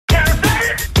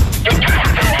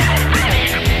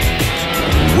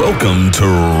Welcome to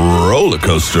Roller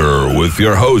Coaster with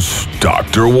your host,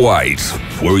 Dr. White,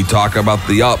 where we talk about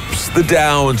the ups, the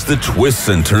downs, the twists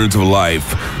and turns of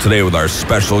life. Today with our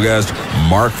special guest,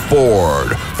 Marc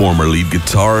Ford, former lead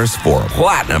guitarist for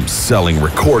platinum-selling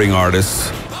recording artists,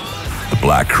 the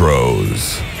Black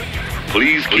Crowes.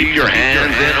 Please keep your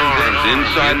hands and arms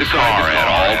inside the car at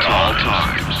all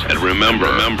times. And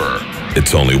remember,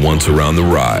 it's only once around the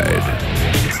ride.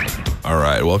 All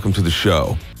right, welcome to the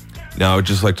show. Now, I'd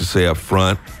just like to say up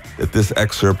front that this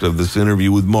excerpt of this interview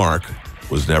with Marc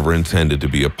was never intended to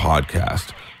be a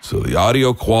podcast, so the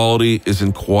audio quality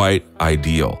isn't quite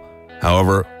ideal.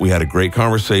 However, we had a great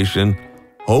conversation.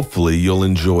 Hopefully, you'll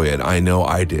enjoy it. I know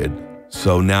I did.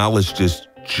 So now let's just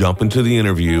jump into the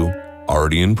interview,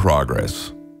 already in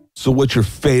progress. So what's your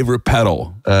favorite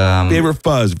pedal? Favorite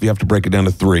fuzz, if you have to break it down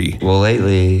to 3. Well,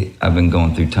 lately, I've been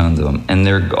going through tons of them. And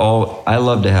they're all, I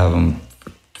love to have them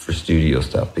for studio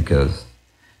stuff because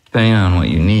depending on what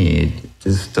you need,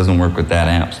 this doesn't work with that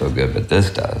amp so good, but this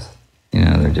does. You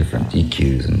know, they're different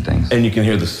EQs and things. And you can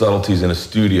hear the subtleties in a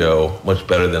studio much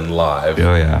better than live.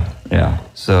 Oh, yeah.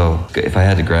 So if I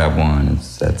had to grab one,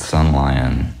 it's that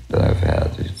Sunlion that I've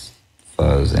had. It's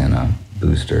fuzz and a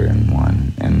booster in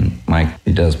one. And Mike,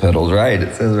 he does pedals right.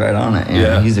 It says right on it. And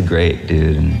yeah. He's a great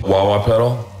dude. And wah-wah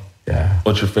pedal? Yeah.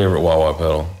 What's your favorite wah-wah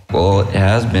pedal? Well, it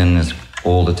has been this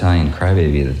old Italian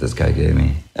crybaby that this guy gave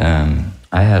me.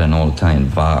 I had an old Italian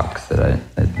Vox that I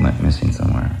went missing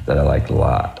somewhere that I liked a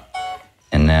lot.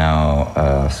 And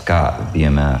now Scott,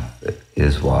 BMF,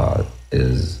 his wah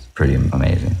is pretty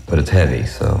amazing. But it's heavy,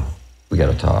 so we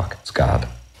got to talk. Scott.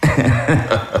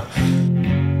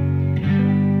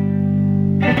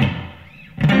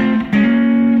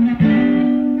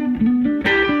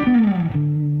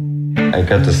 I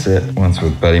got to sit once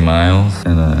with Buddy Miles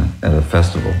at a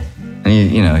festival.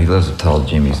 And he loves to tell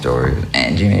Jimmy stories.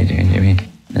 And Jimmy.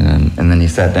 And then he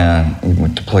sat down, he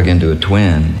went to plug into a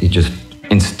twin. He just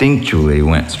instinctually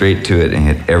went straight to it and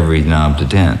hit every knob to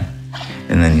 10.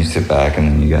 And then you sit back and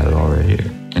then you got it all right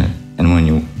here. And when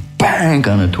you bang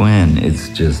on a twin, it's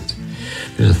just,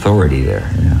 there's authority there,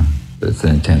 you know. It's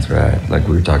an intense ride. Like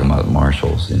we were talking about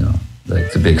Marshalls, you know. Like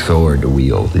it's a big sword to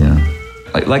wield, you know.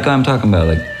 Like I'm talking about,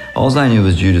 like, all I knew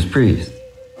was Judas Priest.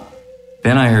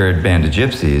 Then I heard Band of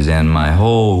Gypsies, and my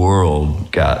whole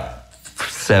world got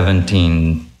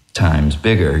 17 times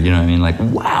bigger. You know what I mean? Like,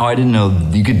 wow, I didn't know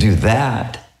you could do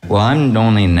that. Well, I'm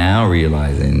only now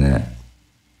realizing that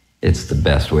it's the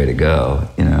best way to go.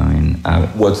 You know, I mean,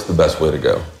 What's the best way to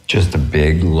go? Just a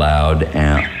big, loud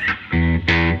amp.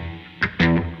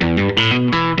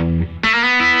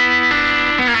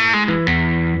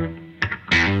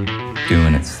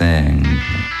 Doing its thing,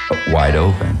 wide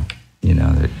open. You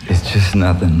know, it's just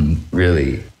nothing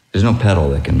really. There's no pedal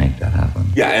that can make that happen.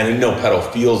 Yeah, and no pedal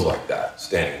feels like that,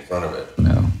 standing in front of it.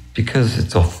 No, because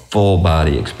it's a full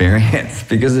body experience,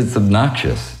 because it's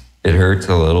obnoxious. It hurts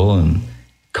a little and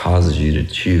causes you to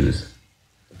choose.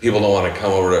 People don't want to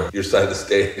come over to your side of the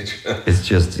stage. It's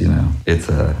just, you know, it's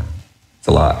a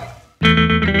lot.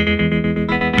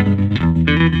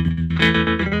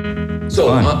 So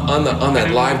on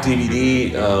that live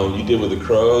DVD you did with the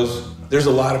Crowes, there's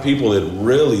a lot of people that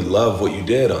really love what you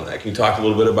did on that. Can you talk a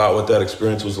little bit about what that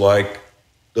experience was like,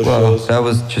 those shows? That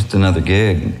was just another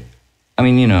gig. I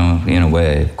mean, you know, in a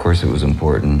way, of course it was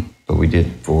important, but we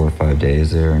did 4 or 5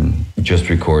 days there and just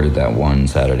recorded that one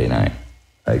Saturday night.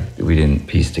 Like, we didn't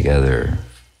piece together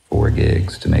 4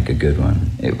 gigs to make a good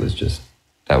one. It was just,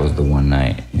 that was the one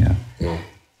night, you know. Yeah.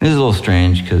 It was a little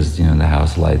strange because, you know, the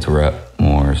house lights were up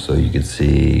more so you could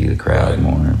see the crowd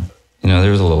more. You know,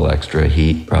 there was a little extra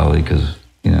heat probably because,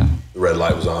 you know. The red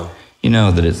light was on. You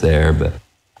know that it's there, but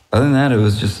other than that, it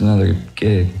was just another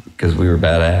gig because we were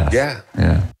badass. Yeah.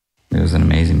 Yeah. It was an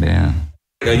amazing band.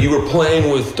 Now, you were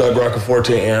playing with Doug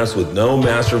Roccaforte amps with no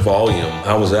master volume.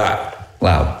 How was that?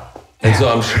 Loud. And so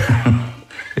I'm sure...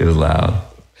 It was loud.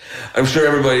 I'm sure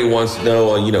everybody wants to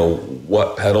know, you know,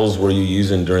 what pedals were you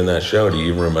using during that show? Do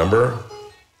you even remember?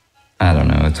 I don't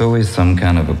know. It's always some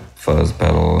kind of a fuzz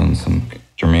pedal and some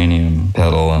germanium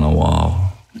pedal and a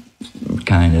wall.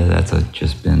 Kind of. That's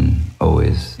just been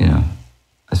always, you know.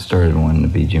 I started wanting to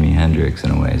be Jimi Hendrix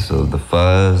in a way. So the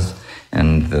fuzz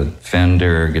and the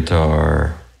Fender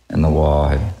guitar and the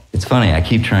wah. It's funny. I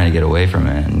keep trying to get away from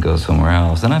it and go somewhere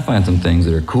else. And I find some things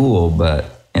that are cool, but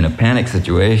in a panic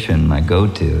situation, my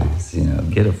go-to is, you know,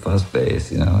 get a fuzz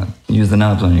bass, you know, use the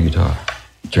knobs on your guitar,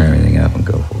 turn everything up and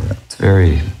go for it.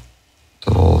 It's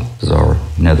a whole bizarre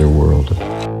nether world.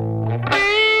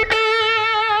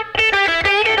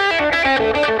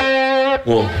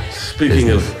 Well, speaking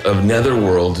of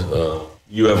netherworld,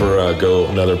 You ever go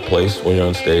another place when you're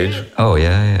on stage? Oh,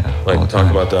 yeah. Like,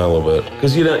 talk about that a little bit.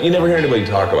 Because you never hear anybody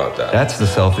talk about that. That's the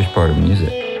selfish part of music,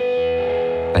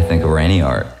 I think, or any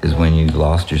art, is when you've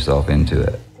lost yourself into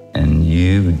it and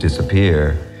you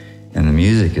disappear and the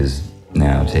music is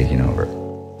now taking over.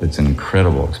 It's an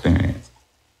incredible experience.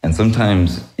 And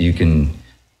sometimes the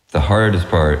hardest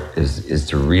part is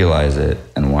to realize it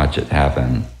and watch it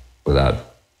happen without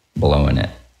blowing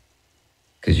it.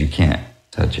 Because you can't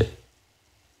touch it.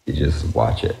 You just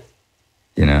watch it,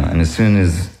 and as soon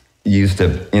as you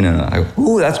step,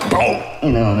 ooh, that's boom,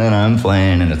 and then I'm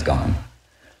playing and it's gone.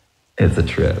 It's a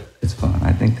trip. It's fun.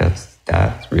 I think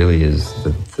that really is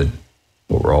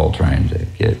what we're all trying to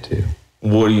get to.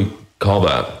 What do you call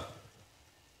that?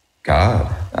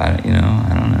 God, I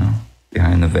don't know.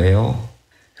 Behind the veil,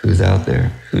 who's out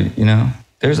there?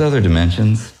 There's other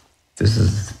dimensions. This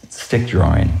is stick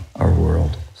drawing our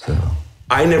world, so.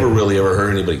 I never really ever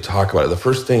heard anybody talk about it. The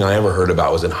first thing I ever heard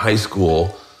about was in high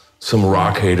school. Some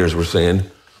rock haters were saying,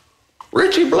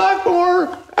 Richie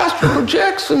Blackmore astral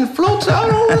projects and floats out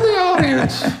over the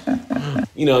audience.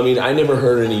 I never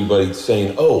heard anybody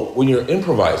saying, oh, when you're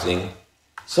improvising,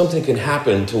 something can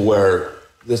happen to where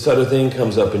this other thing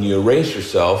comes up and you erase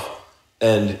yourself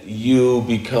and you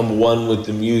become one with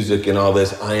the music and all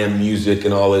this, I am music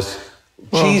and all this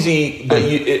cheesy, but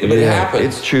it happens.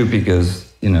 It's true because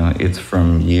it's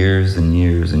from years and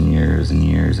years and years and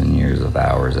years and years of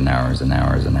hours and hours and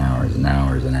hours and hours and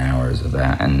hours and hours of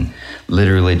that, and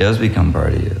literally does become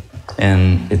part of you.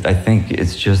 And I think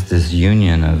it's just this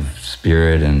union of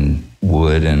spirit and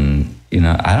wood, and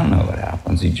I don't know what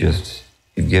happens. You've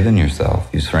given yourself,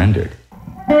 you surrendered.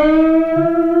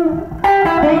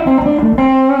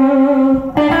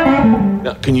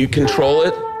 Now, can you control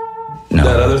it? No,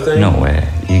 that other thing? No way.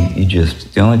 You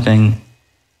just, the only thing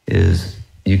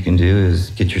you can do is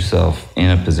get yourself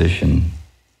in a position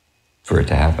for it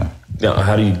to happen. Now,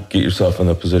 how do you get yourself in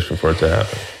a position for it to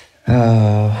happen?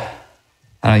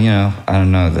 I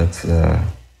don't know. That's.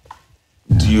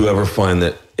 Do you ever find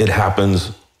that it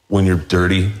happens when you're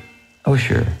dirty? Oh,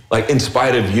 sure. Like in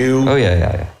spite of you? Oh,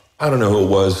 yeah. I don't know who it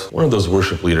was. One of those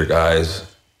worship leader guys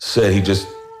said he just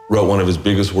wrote one of his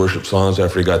biggest worship songs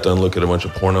after he got done looking at a bunch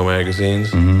of porno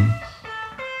magazines. Mm-hmm.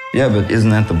 Yeah, but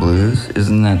isn't that the blues?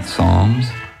 Isn't that Psalms?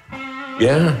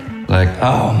 Yeah. Like,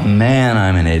 oh man,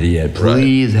 I'm an idiot.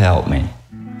 Please help me.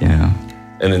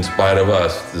 And in spite of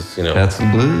us, That's the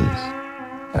blues.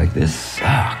 Like, this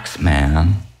sucks,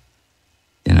 man.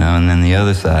 And then the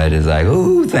other side is like,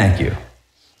 ooh, thank you.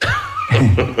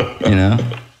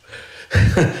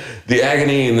 The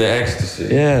agony and the ecstasy.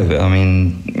 Yeah, but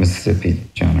Mississippi,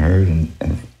 John Hurt and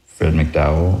Fred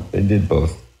McDowell, they did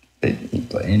both. He'd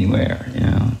play anywhere,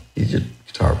 He's a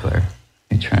guitar player.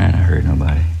 He ain't trying to hurt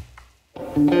nobody.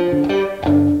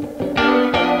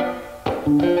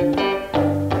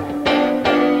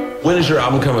 When is your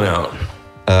album coming out?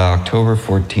 October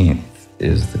 14th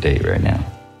is the date right now.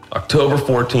 October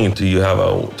 14th. Do you have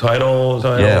a title?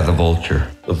 Yeah, The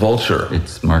Vulture. The Vulture.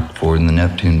 It's Marc Ford and the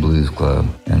Neptune Blues Club,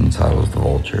 and the title is The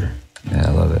Vulture. Yeah,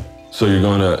 I love it. So you're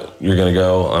gonna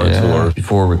go on a tour?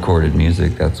 Before recorded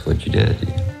music, that's what you did.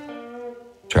 You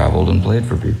traveled and played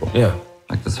for people. Yeah.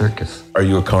 Like the circus. Are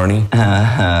you a carny?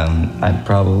 I'd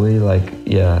probably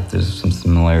there's some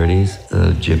similarities.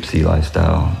 The gypsy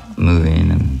lifestyle, moving,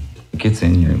 and it gets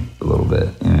in you a little bit,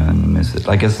 and you miss it.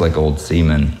 I guess like old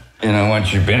seamen.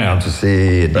 Once you've been out to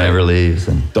sea, it never leaves.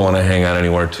 And don't want to hang out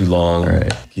anywhere too long.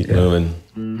 Right. Keep moving.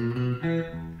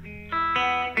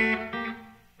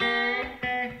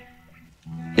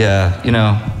 Yeah,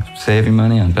 saving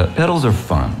money on pedals are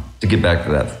fun. To get back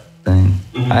to that thing,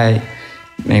 mm-hmm. I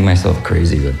make myself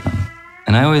crazy with them.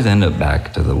 And I always end up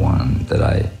back to the one that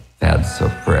I had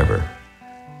forever.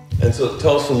 And so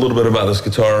tell us a little bit about this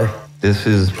guitar. This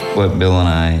is what Bill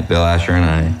Asher and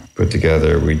I put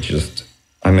together.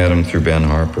 I met him through Ben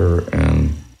Harper,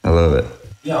 and I love it.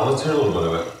 Yeah, let's hear a little bit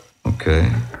of it.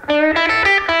 Okay.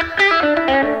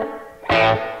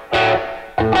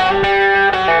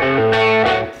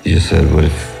 You just said,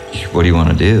 what do you want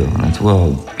to do? And I said,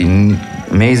 well, it'd be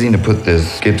amazing to put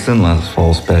this Gibson Les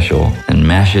Paul Special and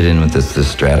mash it in with this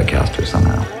Stratocaster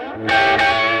somehow.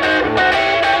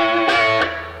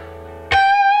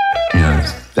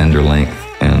 It's Fender length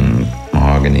and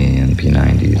mahogany and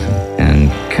P90s and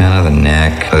kind of the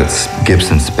neck. It's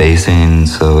Gibson spacing,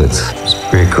 so it's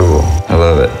pretty cool. I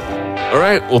love it. All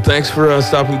right, well, thanks for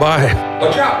stopping by.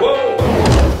 Watch out! Whoa!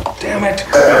 Damn it!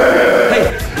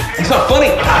 Hey, it's not funny.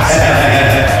 It's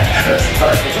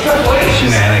not funny.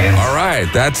 Shenanigans. All right,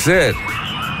 that's it.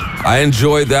 I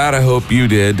enjoyed that. I hope you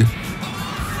did.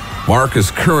 Marc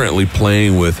is currently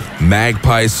playing with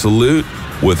Magpie Salute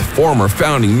with former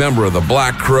founding member of the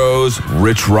Black Crowes,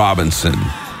 Rich Robinson.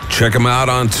 Check him out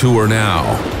on tour now.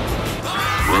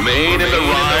 Remain in the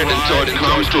ride until it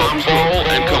comes to a full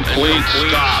and complete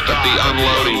stop at the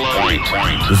unloading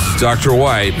point. This is Dr.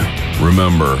 White.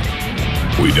 Remember,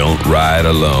 we don't ride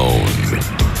alone.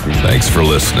 Thanks for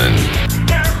listening.